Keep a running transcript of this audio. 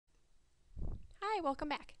Hi, welcome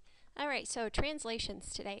back. All right, so translations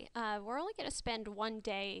today. We're only going to spend one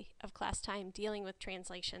day of class time dealing with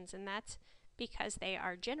translations, and that's because they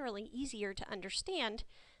are generally easier to understand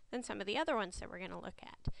than some of the other ones that we're going to look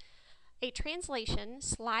at. A translation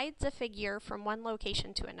slides a figure from one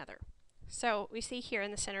location to another. So we see here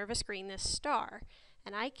in the center of a screen this star,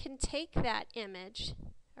 and I can take that image,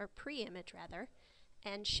 or pre-image rather,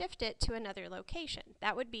 and shift it to another location.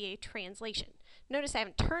 That would be a translation. Notice I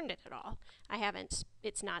haven't turned it at all.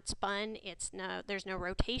 It's not spun, there's no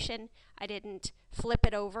rotation. I didn't flip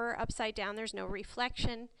it over upside down, there's no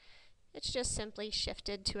reflection. It's just simply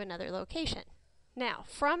shifted to another location. Now,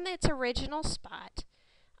 from its original spot,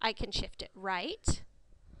 I can shift it right,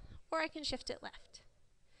 or I can shift it left.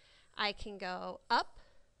 I can go up,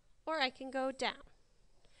 or I can go down.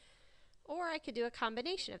 Or I could do a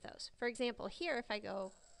combination of those. For example, here if I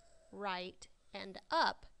go right and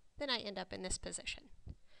up, then I end up in this position.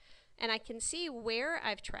 And I can see where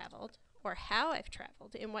I've traveled or how I've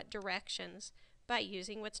traveled in what directions by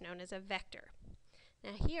using what's known as a vector.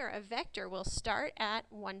 Now here, a vector will start at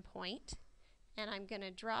one point, and I'm going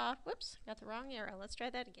to draw, whoops, got the wrong arrow. Let's try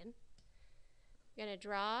that again. I'm going to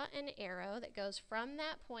draw an arrow that goes from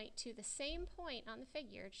that point to the same point on the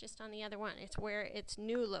figure. It's just on the other one. It's where its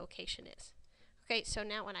new location is. Okay, so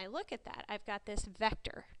now when I look at that, I've got this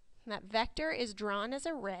vector. And that vector is drawn as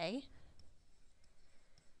a ray.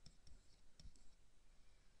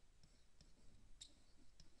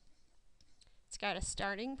 It's got a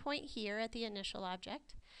starting point here at the initial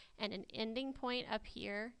object and an ending point up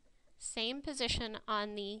here, same position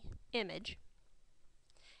on the image.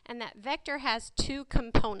 And that vector has two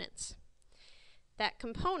components. That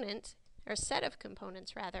component, or set of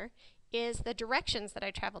components rather, is the directions that I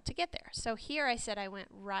traveled to get there. So here I said I went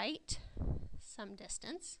right some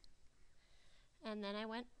distance, and then I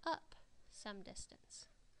went up some distance.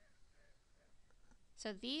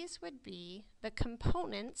 So these would be the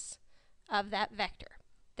components of that vector.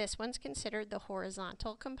 This one's considered the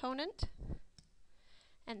horizontal component,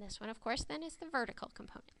 and this one, of course, then is the vertical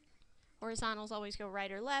component. Horizontals always go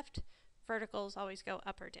right or left, verticals always go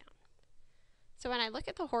up or down. So when I look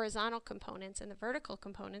at the horizontal components and the vertical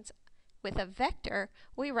components with a vector,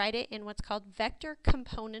 we write it in what's called vector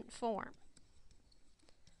component form.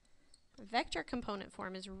 Vector component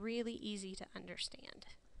form is really easy to understand.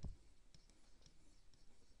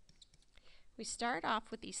 We start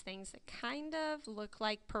off with these things that kind of look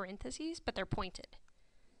like parentheses, but they're pointed,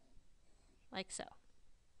 like so.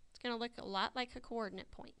 It's going to look a lot like a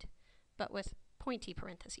coordinate point, but with pointy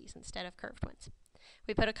parentheses instead of curved ones.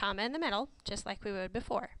 We put a comma in the middle, just like we would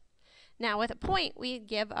before. Now with a point, we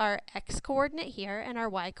give our x coordinate here and our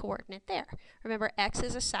y coordinate there. Remember, x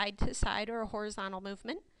is a side-to-side or a horizontal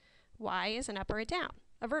movement. Y is an up or a down,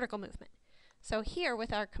 a vertical movement. So here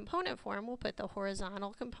with our component form, we'll put the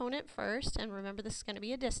horizontal component first, and remember this is going to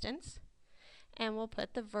be a distance, and we'll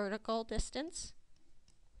put the vertical distance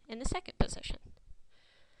in the second position.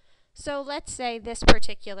 So let's say this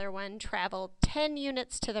particular one traveled 10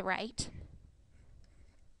 units to the right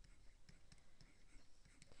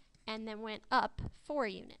and then went up 4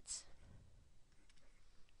 units.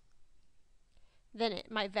 Then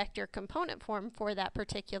my vector component form for that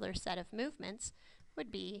particular set of movements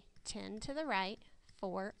would be 10 to the right,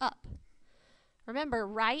 4 up. Remember,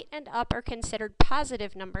 right and up are considered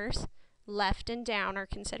positive numbers, left and down are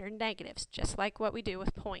considered negatives, just like what we do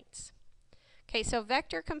with points. Okay, so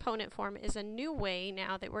vector component form is a new way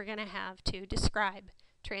now that we're going to have to describe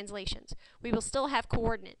translations. We will still have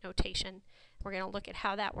coordinate notation. We're going to look at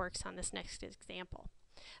how that works on this next example.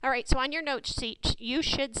 All right, so on your note sheet, you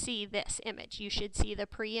should see this image. You should see the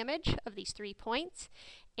pre-image of these 3 points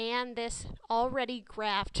and this already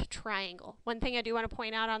graphed triangle. One thing I do want to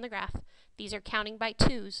point out on the graph, these are counting by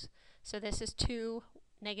 2's. So this is 2,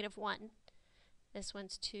 -1. This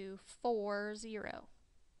one's 2, 4, 0.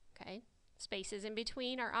 Okay. Spaces in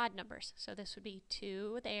between are odd numbers. So this would be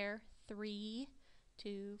 2 there, 3,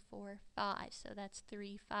 2, 4, 5. So that's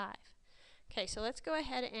 3, 5. Okay, so let's go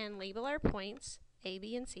ahead and label our points, A,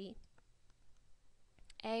 B, and C.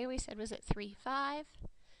 A we said was at 3, 5.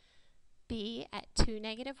 B at 2,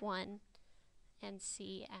 -1. And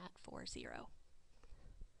C at 4, 0.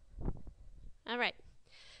 All right.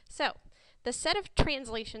 So the set of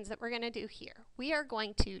translations that we're going to do here, we are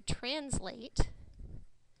going to translate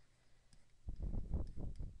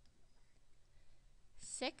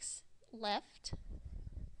 6 left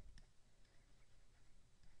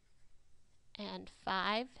and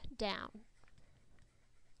 5 down.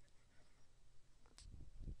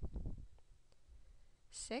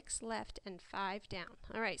 Six left and 5 down.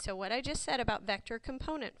 All right, so what I just said about vector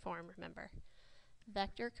component form, remember.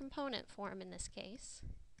 vector component form in this case.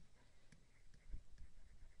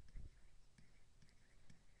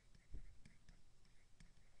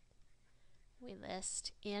 We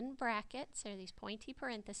list in brackets, or these pointy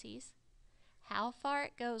parentheses, how far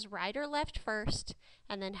it goes right or left first,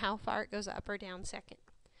 and then how far it goes up or down second.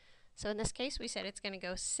 So in this case, we said it's going to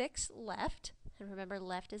go 6 left, and remember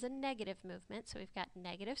left is a negative movement, so we've got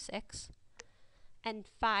 -6, and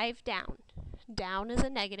 5 down. Down is a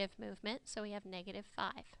negative movement, so we have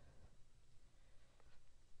 -5.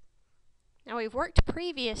 Now we've worked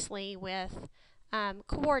previously with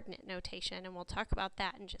coordinate notation, and we'll talk about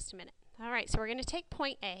that in just a minute. All right, so we're going to take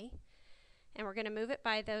point A, and we're going to move it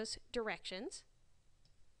by those directions.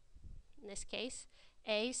 In this case,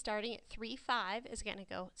 A starting at 3, 5 is going to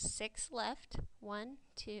go 6 left, 1,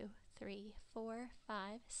 2, 3, 4,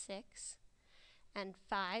 5, 6, and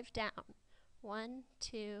 5 down, 1,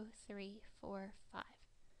 2, 3, 4, 5.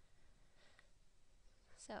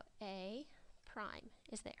 So A prime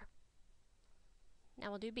is there. Now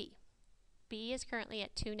we'll do B. B is currently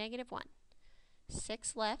at 2, -1.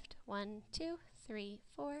 6 left, 1, 2, 3,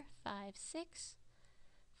 4, 5, 6,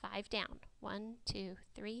 5 down, 1, 2,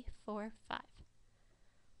 3, 4, 5.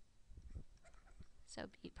 So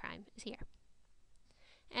B prime is here.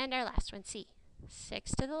 And our last one, C.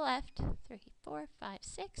 6 to the left, 3, 4, 5,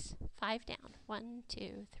 6, 5 down, 1,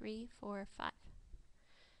 2, 3, 4, 5.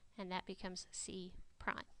 And that becomes C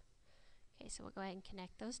prime. Okay, so we'll go ahead and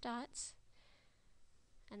connect those dots.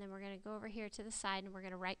 And then we're going to go over here to the side and we're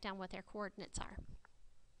going to write down what their coordinates are.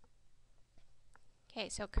 Okay,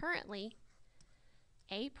 so currently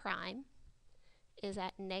A prime is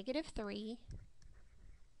at -3,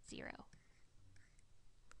 0.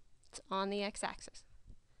 It's on the x-axis.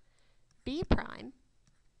 B prime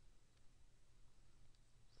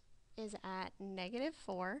is at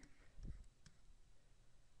 -4,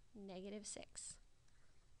 -6.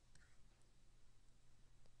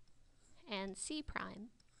 And C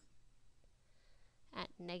prime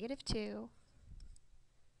at -2,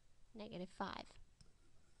 -5.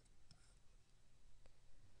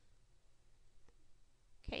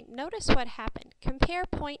 Okay, notice what happened. Compare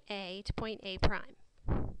point A to point A prime.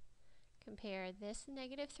 Compare this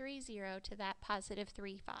 -3, 0 to that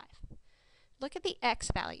 +3, 5. Look at the x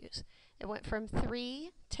values. It went from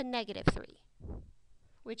 3 to -3,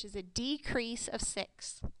 which is a decrease of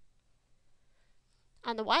 6.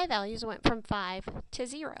 On the y values, it went from 5 to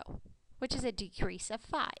 0, which is a decrease of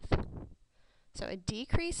 5. So a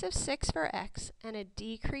decrease of 6 for x and a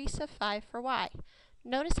decrease of 5 for y.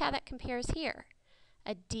 Notice how that compares here.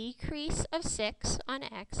 A decrease of 6 on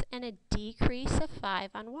x and a decrease of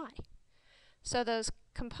 5 on y. So those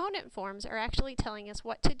component forms are actually telling us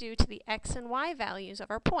what to do to the x and y values of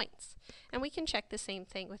our points. And we can check the same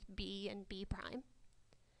thing with B and B prime.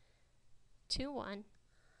 2, 1,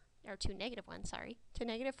 or 2, -1, sorry, to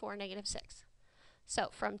 -4, -6. So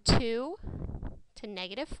from 2 to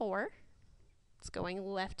 -4, it's going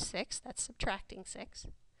left 6, that's subtracting 6.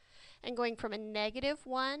 And going from a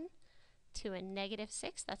 -1 to a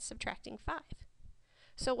 -6, that's subtracting 5.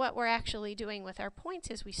 So what we're actually doing with our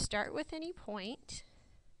points is we start with any point,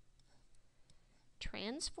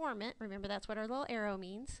 transform it, remember that's what our little arrow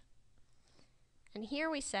means. And here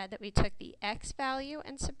we said that we took the x value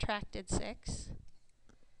and subtracted 6,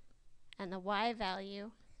 and the y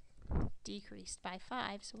value decreased by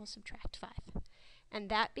 5, so we'll subtract 5. And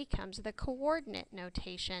that becomes the coordinate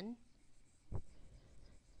notation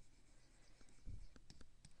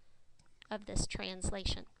of this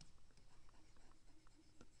translation.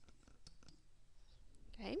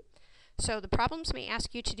 Okay, so the problems may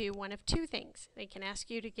ask you to do one of two things. They can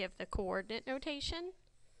ask you to give the coordinate notation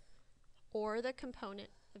or the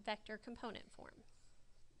vector component form.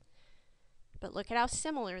 But look at how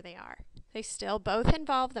similar they are. They still both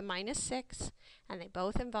involve the -6 and they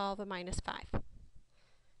both involve a -5.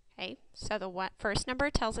 Okay, so the first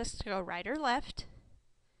number tells us to go right or left.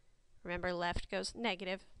 Remember, left goes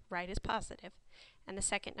negative, right is positive. And the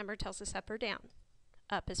second number tells us up or down.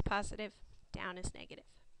 Up is positive, down is negative.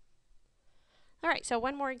 All right, so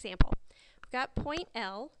one more example. We've got point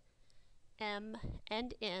L, M,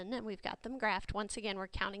 and N, and we've got them graphed. Once again, we're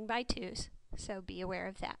counting by 2s, so be aware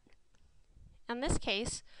of that. In this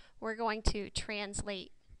case, we're going to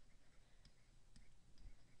translate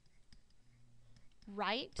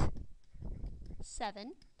right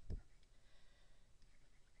 7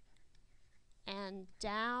 and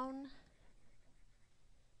down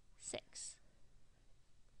 6.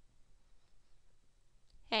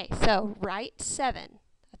 Okay, so right 7,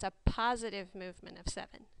 that's a positive movement of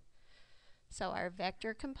 7. So our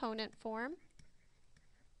vector component form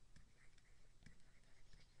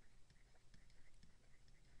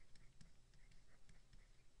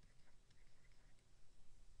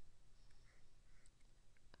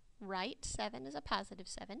right 7 is a positive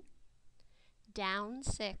 7. Down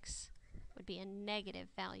 6 would be a negative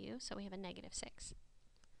value, so we have a negative 6.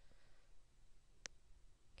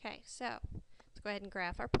 Okay, so let's go ahead and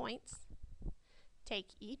graph our points.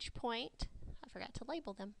 Take each point, I forgot to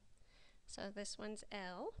label them. So this one's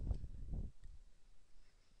L,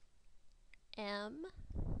 M,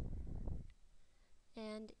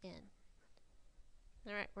 and N.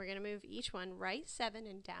 All right, we're going to move each one right 7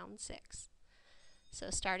 and down 6. So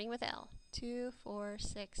starting with L, 2, 4,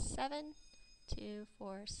 6, 7, 2,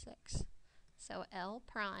 4, 6. So L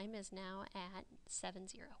prime is now at 7,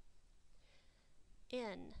 0.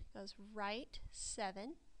 N goes right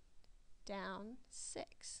 7, down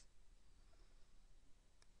 6.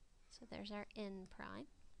 So there's our N prime.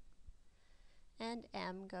 And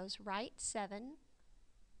M goes right 7,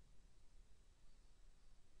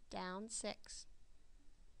 down 6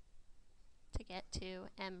 to get to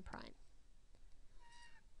M prime.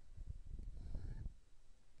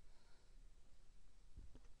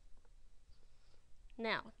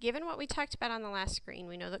 Now, given what we talked about on the last screen,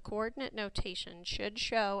 we know that coordinate notation should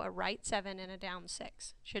show a right 7 and a down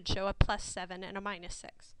 6. Should show a plus 7 and a minus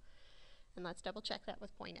 6. And let's double check that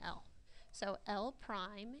with point L. So L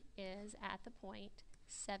prime is at the point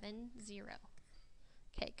 7, 0.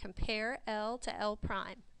 Okay, compare L to L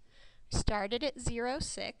prime. Started at 0,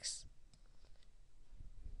 6.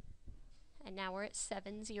 And now we're at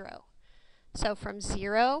 7, 0. So from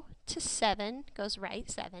 0 to 7 goes right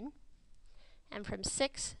 7. And from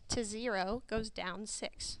 6 to 0 goes down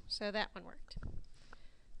 6. So that one worked.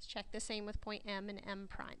 Let's check the same with point M and M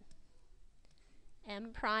prime.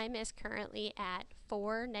 M prime is currently at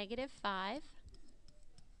 4, negative 5.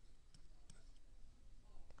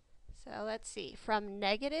 So let's see, from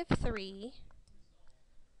negative 3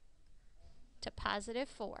 to positive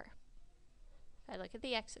 4. If I look at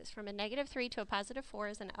the x's, from a negative 3 to a positive 4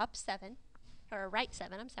 is an up 7, or a right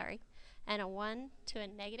 7, I'm sorry. And a 1 to a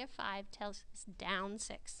negative 5 tells us down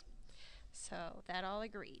 6. So that all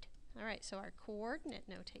agreed. All right, so our coordinate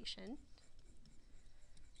notation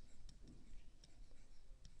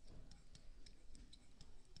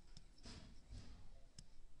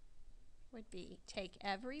would be take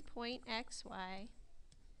every point xy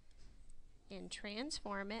and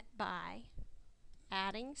transform it by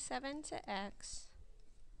adding 7 to x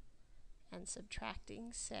and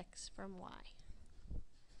subtracting 6 from y.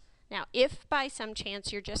 Now, if by some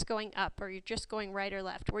chance you're just going up or you're just going right or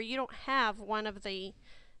left, where you don't have one of the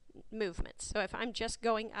movements. So if I'm just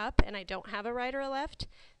going up and I don't have a right or a left,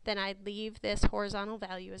 then I'd leave this horizontal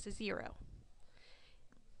value as a 0.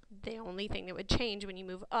 The only thing that would change when you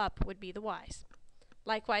move up would be the y's.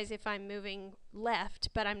 Likewise, if I'm moving left,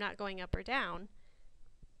 but I'm not going up or down,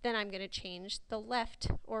 then I'm going to change the left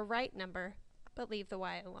or right number, but leave the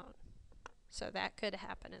y alone. So that could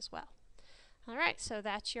happen as well. All right, so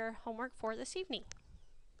that's your homework for this evening.